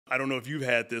I don't know if you've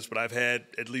had this, but I've had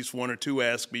at least one or two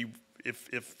ask me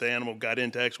if the animal got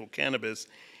into actual cannabis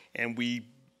and we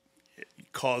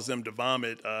caused them to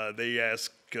vomit, they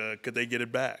ask, could they get it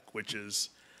back, which is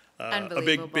a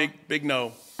big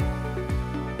no.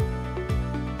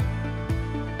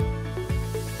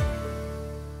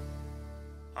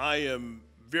 I am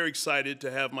very excited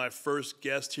to have my first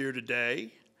guest here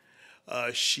today.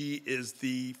 She is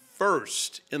the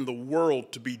first in the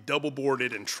world to be double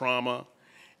boarded in trauma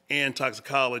and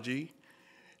toxicology.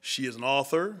 She is an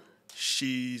author.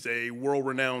 She's a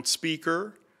world-renowned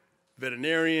speaker,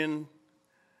 veterinarian,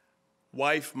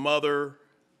 wife, mother.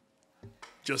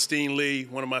 Justine Lee,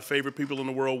 one of my favorite people in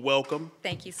the world, welcome.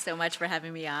 Thank you so much for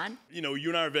having me on. You know, you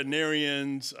and I are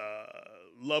veterinarians,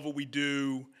 love what we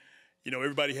do. You know,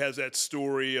 everybody has that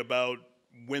story about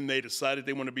when they decided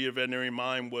they want to be a veterinarian.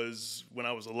 Mine was when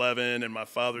I was 11, and my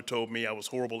father told me I was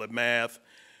horrible at math,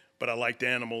 but I liked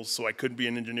animals, so I couldn't be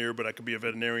an engineer, but I could be a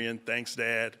veterinarian. Thanks,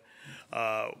 Dad.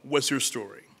 What's your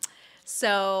story?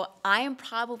 So I am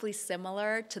probably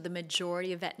similar to the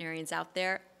majority of veterinarians out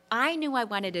there. I knew I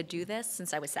wanted to do this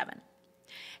since I was 7.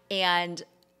 And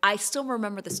I still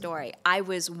remember the story. I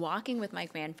was walking with my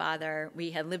grandfather. We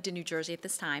had lived in New Jersey at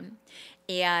this time.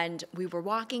 And we were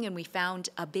walking and we found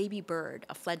a baby bird,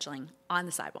 a fledgling, on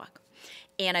the sidewalk.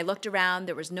 And I looked around,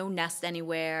 there was no nest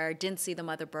anywhere, didn't see the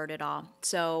mother bird at all.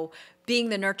 So being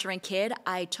the nurturing kid,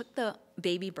 I took the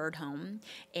baby bird home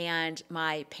and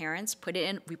my parents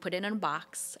we put it in a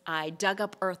box. I dug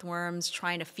up earthworms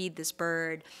trying to feed this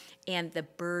bird, and the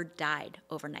bird died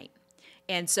overnight.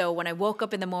 And so when I woke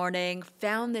up in the morning,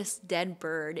 found this dead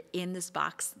bird in this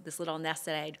box, this little nest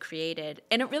that I had created,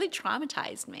 and it really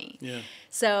traumatized me. Yeah.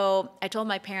 So I told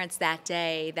my parents that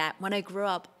day that when I grew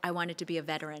up, I wanted to be a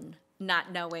veteran,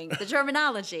 not knowing the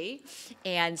terminology.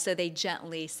 And so they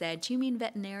gently said, "Do you mean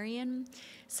veterinarian?"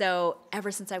 So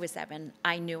ever since I was 7,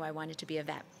 I knew I wanted to be a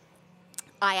vet.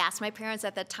 I asked my parents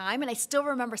at that time, and I still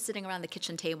remember sitting around the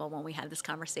kitchen table when we had this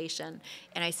conversation,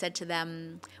 and I said to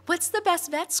them, "What's the best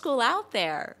vet school out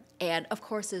there?" And of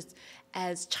course,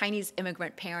 as Chinese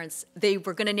immigrant parents, they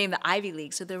were going to name the Ivy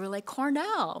League, so they were like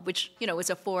Cornell, which, you know, was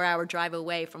a 4-hour drive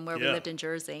away from where we lived in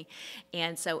Jersey.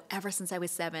 And so ever since I was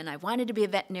 7, I wanted to be a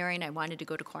veterinarian. I wanted to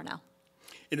go to Cornell.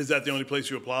 And is that the only place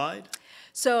you applied?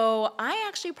 So I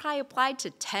actually probably applied to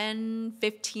 10,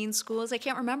 15 schools. I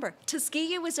can't remember.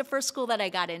 Tuskegee was the first school that I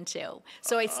got into.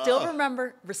 So I still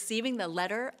remember receiving the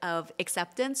letter of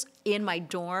acceptance in my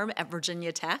dorm at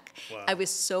Virginia Tech. Wow. I was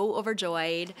so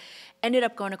overjoyed. Ended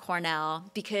up going to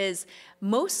Cornell because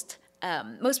most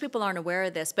people aren't aware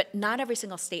of this, but not every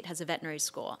single state has a veterinary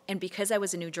school. And because I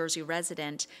was a New Jersey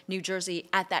resident, New Jersey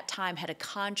at that time had a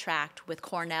contract with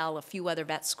Cornell, a few other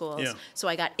vet schools. Yeah. So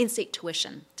I got in-state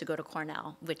tuition to go to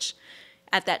Cornell, which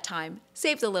at that time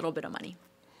saved a little bit of money.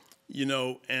 You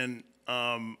know, and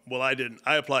well, I didn't.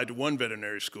 I applied to one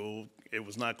veterinary school. It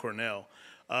was not Cornell.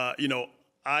 You know,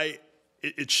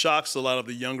 it shocks a lot of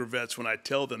the younger vets when I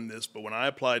tell them this, but when I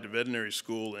applied to veterinary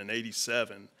school in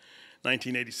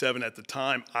 1987 at the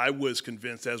time, I was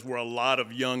convinced, as were a lot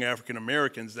of young African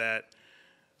Americans, that,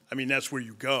 I mean, that's where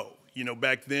you go. You know,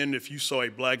 back then, if you saw a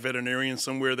black veterinarian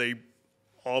somewhere, they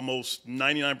almost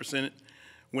 99%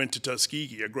 went to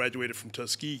Tuskegee or graduated from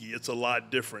Tuskegee. It's a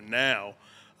lot different now.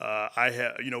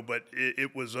 But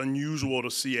it was unusual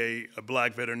to see a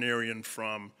black veterinarian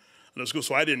from another school.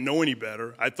 So I didn't know any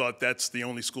better. I thought that's the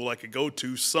only school I could go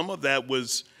to. Some of that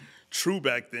was true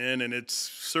back then, and it's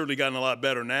certainly gotten a lot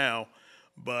better now.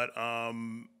 But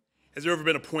has there ever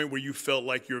been a point where you felt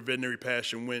like your veterinary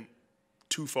passion went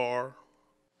too far?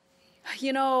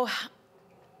 You know,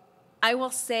 I will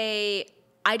say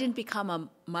I didn't become a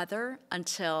mother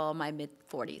until my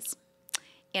mid-40s.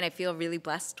 And I feel really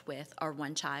blessed with our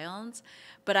one child.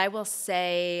 But I will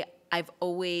say I've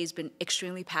always been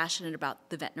extremely passionate about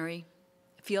the veterinary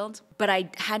field. But I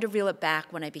had to reel it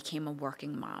back when I became a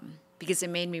working mom, because it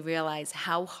made me realize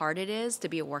how hard it is to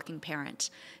be a working parent,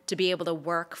 to be able to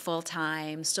work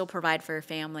full-time, still provide for your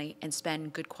family, and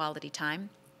spend good quality time.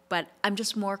 But I'm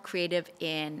just more creative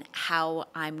in how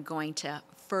I'm going to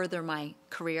further my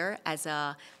career as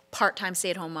a part-time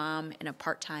stay-at-home mom and a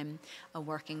part-time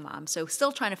working mom. So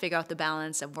still trying to figure out the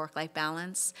balance of work-life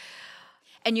balance.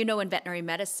 And you know, in veterinary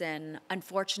medicine,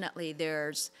 unfortunately,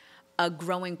 there's a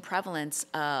growing prevalence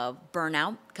of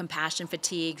burnout, compassion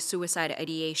fatigue, suicide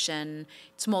ideation.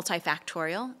 It's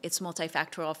multifactorial. It's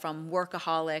multifactorial from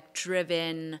workaholic,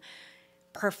 driven,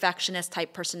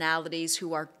 perfectionist-type personalities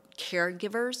who are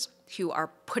caregivers, who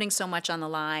are putting so much on the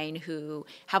line, who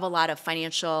have a lot of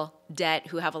financial debt,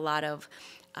 who have a lot of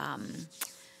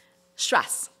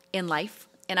stress in life.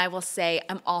 And I will say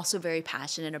I'm also very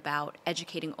passionate about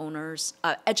educating owners,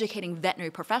 educating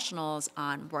veterinary professionals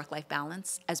on work-life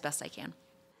balance as best I can.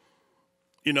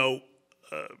 You know,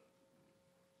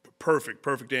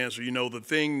 perfect answer. You know, the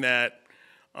thing that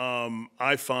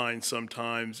I find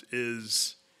sometimes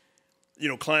is, you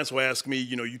know, clients will ask me,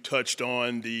 you know, you touched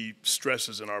on the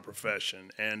stresses in our profession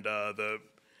and the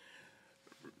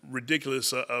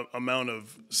ridiculous amount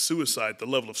of suicide, the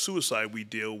level of suicide we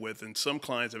deal with. And some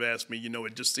clients have asked me, you know,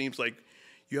 it just seems like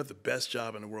you have the best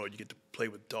job in the world. You get to play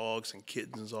with dogs and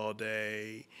kittens all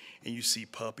day, and you see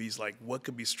puppies. Like, what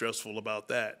could be stressful about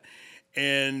that?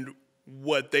 And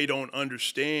what they don't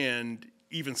understand,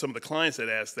 even some of the clients that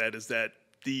ask that, is that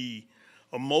the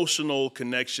emotional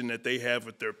connection that they have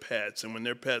with their pets, and when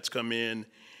their pets come in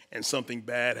and something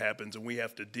bad happens and we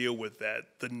have to deal with that,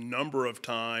 the number of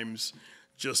times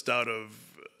just out of,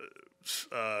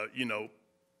 you know,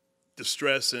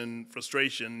 distress and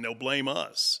frustration, they'll blame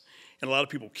us. And a lot of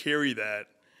people carry that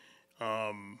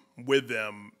with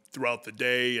them throughout the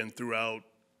day and throughout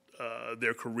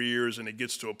their careers, and it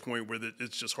gets to a point where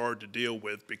it's just hard to deal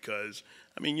with because,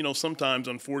 I mean, you know, sometimes,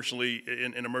 unfortunately,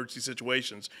 in emergency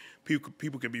situations,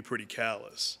 people can be pretty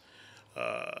callous.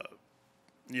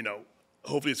 You know,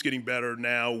 hopefully it's getting better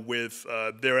now with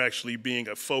there actually being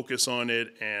a focus on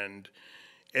it and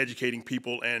educating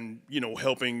people and, you know,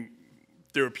 helping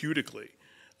therapeutically.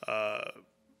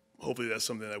 Hopefully that's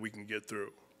something that we can get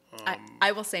through.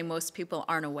 I will say most people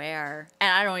aren't aware, and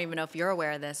I don't even know if you're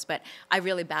aware of this, but I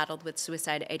really battled with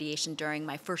suicide ideation during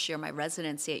my first year of my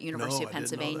residency at University of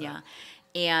Pennsylvania.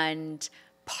 And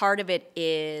part of it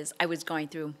is I was going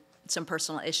through some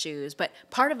personal issues, but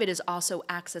part of it is also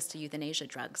access to euthanasia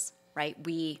drugs, right?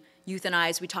 We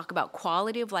euthanize, we talk about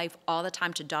quality of life all the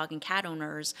time to dog and cat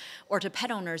owners or to pet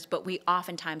owners, but we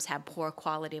oftentimes have poor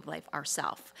quality of life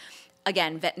ourselves.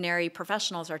 Again, veterinary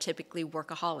professionals are typically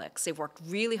workaholics. They've worked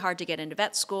really hard to get into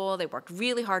vet school. They worked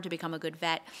really hard to become a good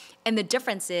vet. And the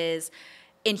difference is,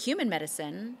 in human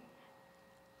medicine,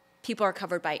 people are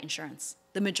covered by insurance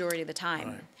the majority of the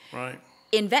time. Right.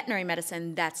 In veterinary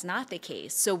medicine, that's not the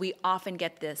case. So we often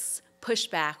get this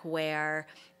pushback where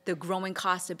the growing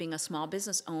cost of being a small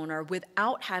business owner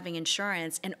without having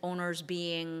insurance and owners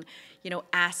being, you know,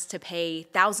 asked to pay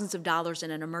thousands of dollars in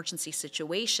an emergency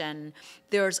situation,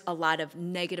 there's a lot of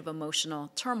negative emotional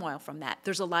turmoil from that.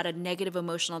 There's a lot of negative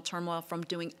emotional turmoil from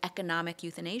doing economic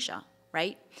euthanasia,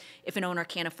 right? If an owner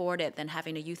can't afford it, then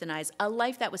having to euthanize a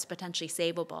life that was potentially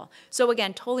savable. So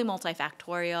again, totally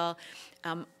multifactorial.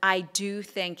 I do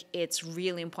think it's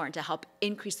really important to help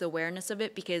increase the awareness of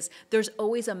it because there's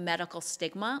always a medical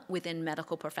stigma within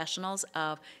medical professionals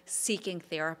of seeking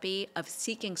therapy, of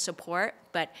seeking support.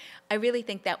 But I really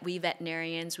think that we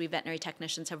veterinarians, we veterinary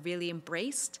technicians have really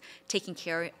embraced taking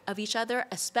care of each other,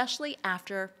 especially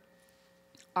after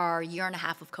our year and a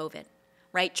half of COVID,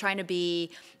 right? Trying to be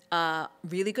a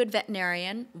really good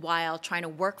veterinarian while trying to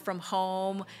work from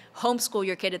home, homeschool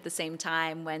your kid at the same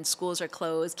time when schools are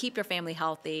closed, keep your family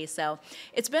healthy. So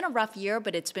it's been a rough year,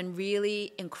 but it's been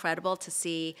really incredible to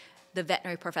see the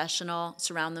veterinary professional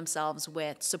surround themselves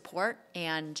with support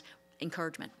and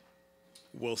encouragement.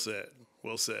 Well said.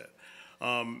 Well said.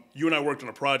 You and I worked on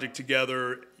a project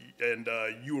together, and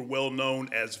you were well known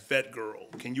as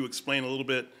VETGirl. Can you explain a little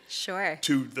bit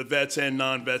to the vets and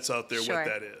non-vets out there what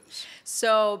that is?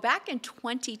 So back in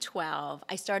 2012,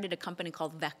 I started a company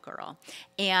called VETGirl.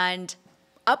 And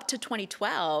up to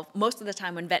 2012, most of the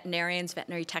time when veterinarians,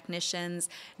 veterinary technicians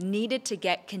needed to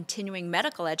get continuing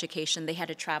medical education, they had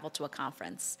to travel to a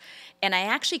conference. And I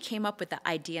actually came up with the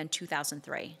idea in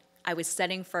 2003. I was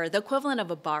studying for the equivalent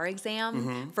of a bar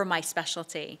exam for my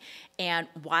specialty. And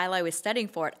while I was studying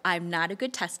for it, I'm not a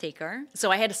good test taker.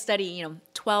 So I had to study,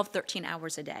 12, 13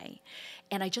 hours a day.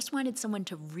 And I just wanted someone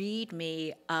to read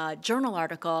me a journal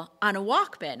article on a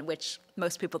Walkman, which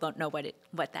most people don't know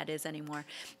what that is anymore.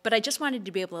 But I just wanted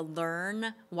to be able to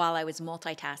learn while I was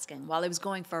multitasking, while I was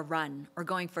going for a run or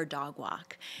going for a dog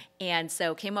walk. And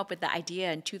so came up with the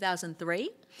idea in 2003.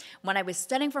 When I was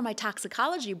studying for my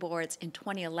toxicology boards in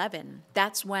 2011,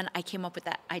 that's when I came up with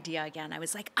that idea again. I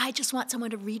was like, I just want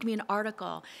someone to read me an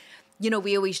article.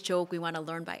 We always joke we want to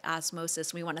learn by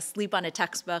osmosis. We want to sleep on a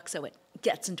textbook so it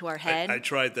gets into our head. I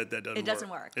tried that. That doesn't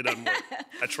work. It doesn't work. It doesn't work.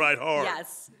 I tried hard.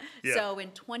 Yes. Yeah. So in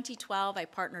 2012, I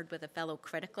partnered with a fellow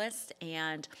criticalist,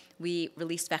 and we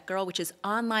released VETgirl, which is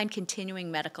online continuing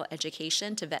medical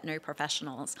education to veterinary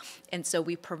professionals. And so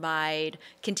we provide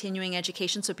continuing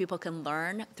education so people can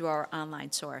learn through our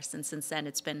online source. And since then,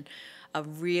 it's been a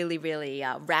really, really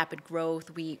rapid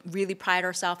growth. We really pride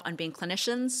ourselves on being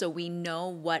clinicians, so we know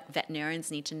what veterinarians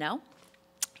need to know.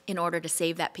 in order to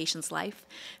save that patient's life.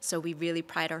 So we really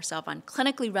pride ourselves on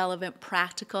clinically relevant,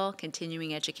 practical,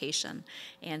 continuing education.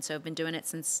 And so I've been doing it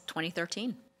since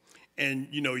 2013. And,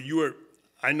 you know,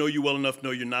 I know you well enough to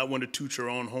know you're not one to toot your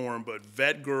own horn, but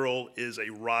VETgirl is a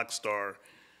rock star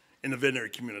in the veterinary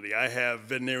community. I have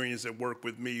veterinarians that work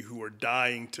with me who are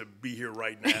dying to be here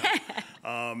right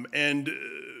now.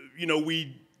 You know,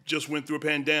 we just went through a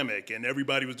pandemic and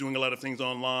everybody was doing a lot of things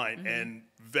online. And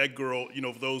VETgirl, you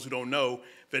know, for those who don't know,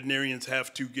 veterinarians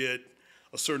have to get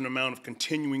a certain amount of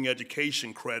continuing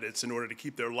education credits in order to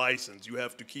keep their license. You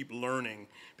have to keep learning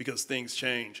because things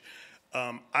change.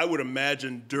 I would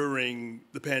imagine during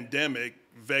the pandemic,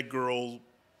 VETgirl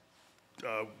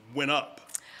went up.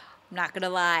 I'm not going to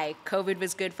lie, COVID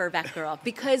was good for VETgirl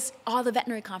because all the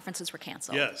veterinary conferences were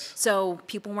canceled. Yes. So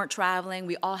people weren't traveling.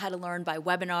 We all had to learn by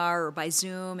webinar or by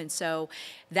Zoom. And so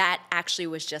that actually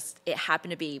was just, it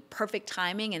happened to be perfect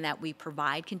timing in that we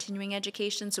provide continuing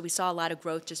education. So we saw a lot of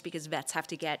growth just because vets have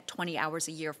to get 20 hours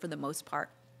a year for the most part.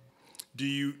 Do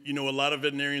you know, a lot of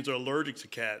veterinarians are allergic to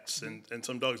cats and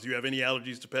some dogs. Do you have any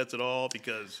allergies to pets at all?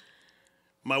 Because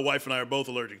my wife and I are both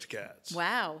allergic to cats.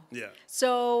 Wow. Yeah.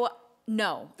 So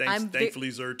no. Thankfully,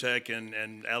 Zyrtec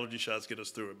and allergy shots get us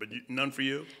through it. But none for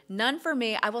you? None for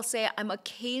me. I will say I'm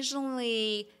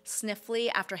occasionally sniffly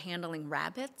after handling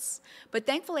rabbits, but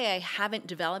thankfully I haven't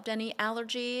developed any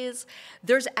allergies.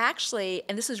 There's actually,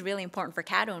 and this is really important for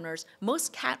cat owners,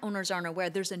 most cat owners aren't aware,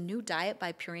 there's a new diet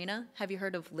by Purina. Have you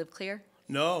heard of Live Clear?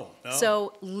 No.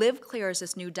 So Live Clear is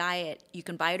this new diet. You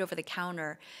can buy it over the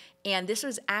counter. And this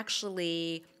was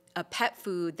actually a pet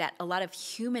food that a lot of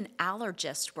human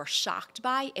allergists were shocked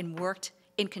by and worked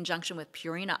in conjunction with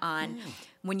Purina on.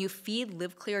 When you feed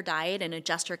Live Clear diet and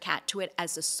adjust your cat to it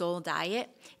as the sole diet,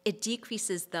 it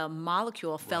decreases the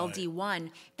molecule FeLD1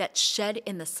 that's shed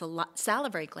in the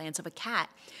salivary glands of a cat.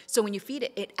 So when you feed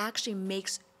it, it actually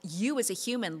makes you as a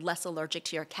human less allergic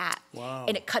to your cat. Wow.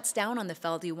 And it cuts down on the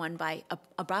FeLD1 by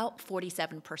about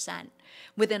 47%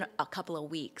 within a couple of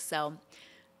weeks. So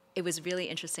it was really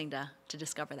interesting to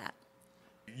discover that.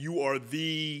 You are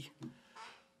the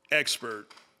expert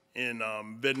in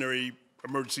veterinary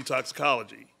emergency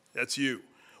toxicology. That's you.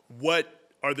 What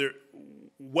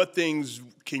things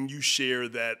can you share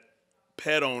that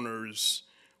pet owners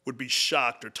would be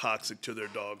shocked are toxic to their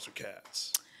dogs or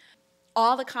cats?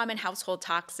 All the common household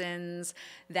toxins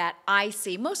that I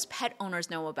see, most pet owners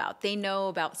know about. They know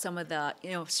about some of the,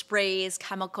 sprays,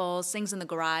 chemicals, things in the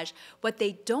garage. What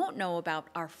they don't know about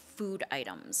are food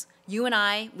items. You and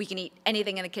I, we can eat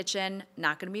anything in the kitchen,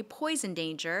 not going to be poison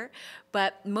danger,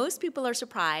 but most people are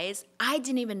surprised. I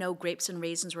didn't even know grapes and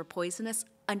raisins were poisonous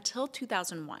until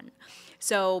 2001.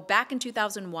 So back in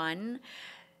 2001,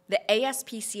 the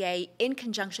ASPCA, in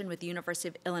conjunction with the University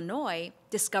of Illinois,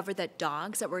 discovered that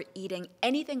dogs that were eating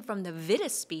anything from the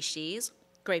Vitis species,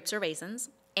 grapes or raisins,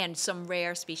 and some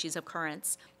rare species of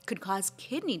currants, could cause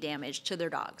kidney damage to their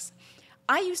dogs.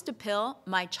 I used to pill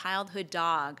my childhood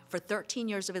dog for 13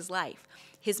 years of his life,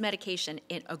 his medication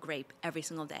in a grape every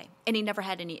single day, and he never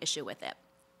had any issue with it.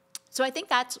 So I think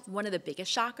that's one of the biggest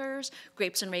shockers,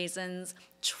 grapes and raisins,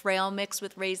 trail mix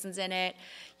with raisins in it,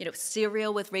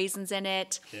 cereal with raisins in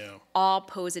it, all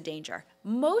pose a danger.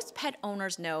 Most pet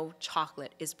owners know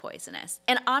chocolate is poisonous.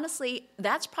 And honestly,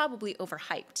 that's probably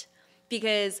overhyped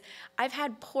because I've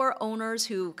had poor owners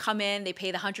who come in, they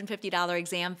pay the $150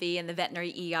 exam fee in the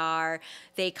veterinary ER.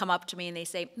 They come up to me and they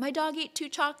say, my dog ate 2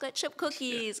 chocolate chip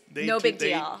cookies. No big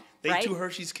deal. They right? 2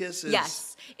 Hershey's Kisses.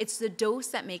 Yes. It's the dose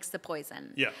that makes the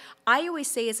poison. Yeah. I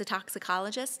always say as a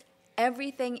toxicologist,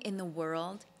 everything in the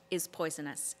world is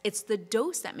poisonous. It's the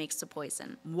dose that makes the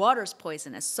poison. Water's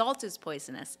poisonous. Salt is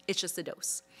poisonous. It's just the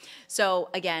dose. So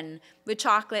again, with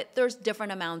chocolate, there's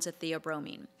different amounts of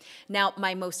theobromine. Now,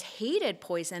 my most hated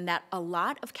poison that a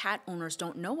lot of cat owners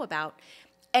don't know about,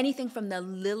 anything from the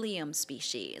lilium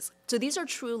species. So these are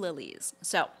true lilies.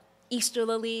 So Easter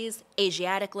lilies,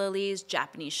 Asiatic lilies,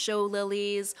 Japanese show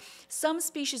lilies, some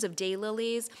species of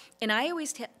daylilies. And I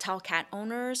always tell cat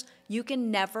owners, you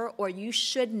can never or you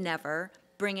should never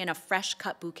bring in a fresh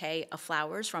cut bouquet of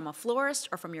flowers from a florist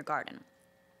or from your garden.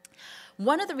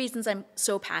 One of the reasons I'm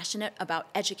so passionate about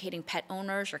educating pet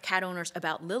owners or cat owners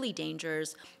about lily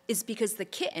dangers is because the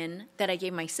kitten that I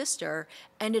gave my sister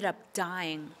ended up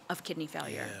dying of kidney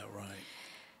failure. Yeah, right.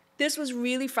 This was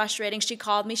really frustrating. She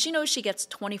called me. She knows she gets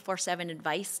 24/7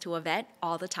 advice to a vet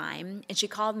all the time. And she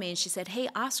called me and she said, hey,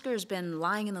 Oscar's been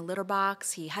lying in the litter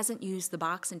box. He hasn't used the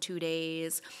box in 2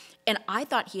 days. And I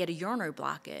thought he had a urinary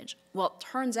blockage. Well, it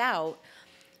turns out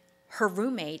her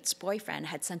roommate's boyfriend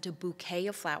had sent a bouquet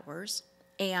of flowers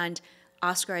and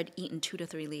Oscar had eaten 2 to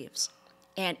 3 leaves.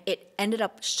 and it ended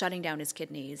up shutting down his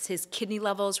kidneys. His kidney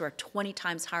levels were 20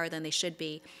 times higher than they should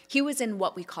be. He was in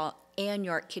what we call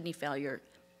aortic kidney failure.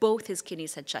 Both his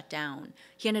kidneys had shut down.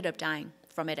 He ended up dying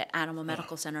from it at Animal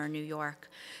Medical Center in New York.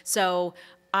 So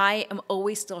I am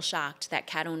always still shocked that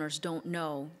cat owners don't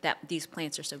know that these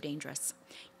plants are so dangerous.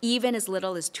 Even as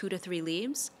little as 2 to 3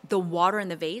 leaves, the water in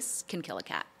the vase can kill a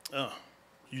cat. Oh,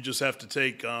 you just have to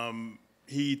take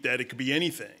heed that it could be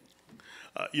anything.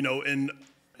 And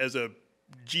as a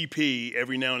GP,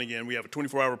 every now and again, we have a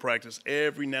 24-hour practice.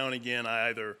 Every now and again, I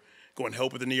either go and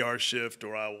help with an ER shift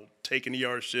or I will take an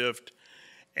ER shift.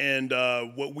 And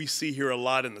what we see here a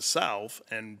lot in the South,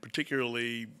 and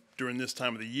particularly during this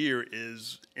time of the year,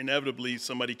 is inevitably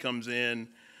somebody comes in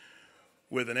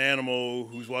with an animal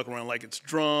who's walking around like it's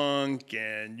drunk,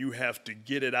 and you have to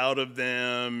get it out of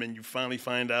them, and you finally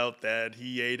find out that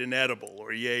he ate an edible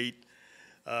or he ate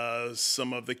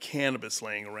some of the cannabis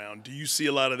laying around. Do you see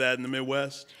a lot of that in the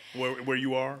Midwest where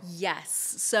you are?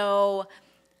 Yes. So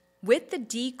with the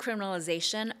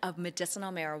decriminalization of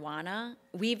medicinal marijuana,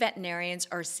 we veterinarians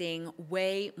are seeing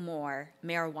way more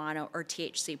marijuana or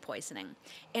THC poisoning.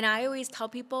 And I always tell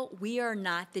people, we are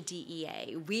not the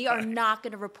DEA. We are not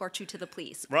going to report you to the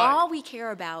police. Right. All we care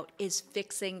about is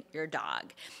fixing your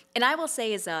dog. And I will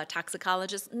say, as a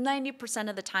toxicologist,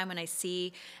 90% of the time when I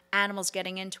see animals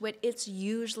getting into it, it's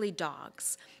usually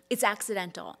dogs. It's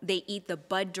accidental. They eat the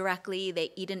bud directly, they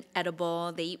eat an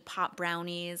edible, they eat pot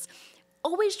brownies.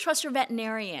 Always trust your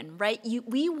veterinarian, right?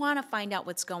 We want to find out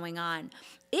what's going on.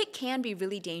 It can be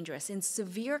really dangerous. In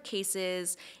severe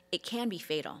cases, it can be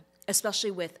fatal,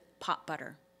 especially with pot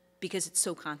butter, because it's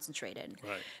so concentrated.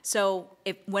 Right. So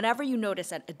whenever you notice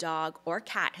that a dog or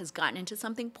cat has gotten into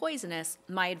something poisonous,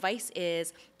 my advice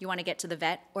is you want to get to the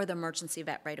vet or the emergency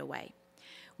vet right away.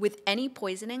 With any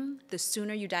poisoning, the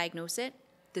sooner you diagnose it,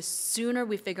 the sooner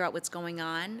we figure out what's going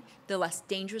on, the less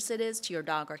dangerous it is to your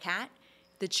dog or cat,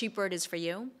 the cheaper it is for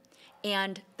you,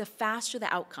 and the faster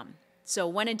the outcome. So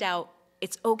when in doubt,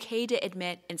 it's okay to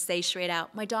admit and say straight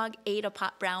out, my dog ate a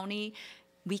pot brownie,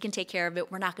 we can take care of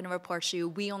it, we're not gonna report you,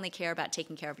 we only care about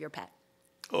taking care of your pet.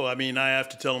 Oh, I mean, I have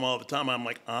to tell them all the time, I'm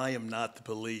like, I am not the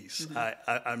police.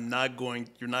 I'm not going,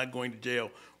 you're not going to jail.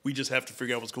 We just have to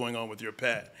figure out what's going on with your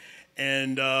pet.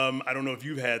 And I don't know if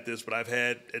you've had this, but I've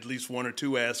had at least 1 or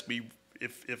 2 ask me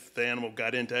if the animal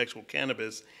got into actual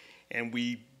cannabis and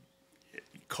we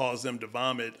cause them to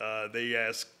vomit, they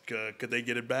ask, could they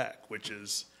get it back, which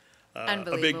is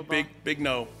a big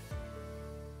no.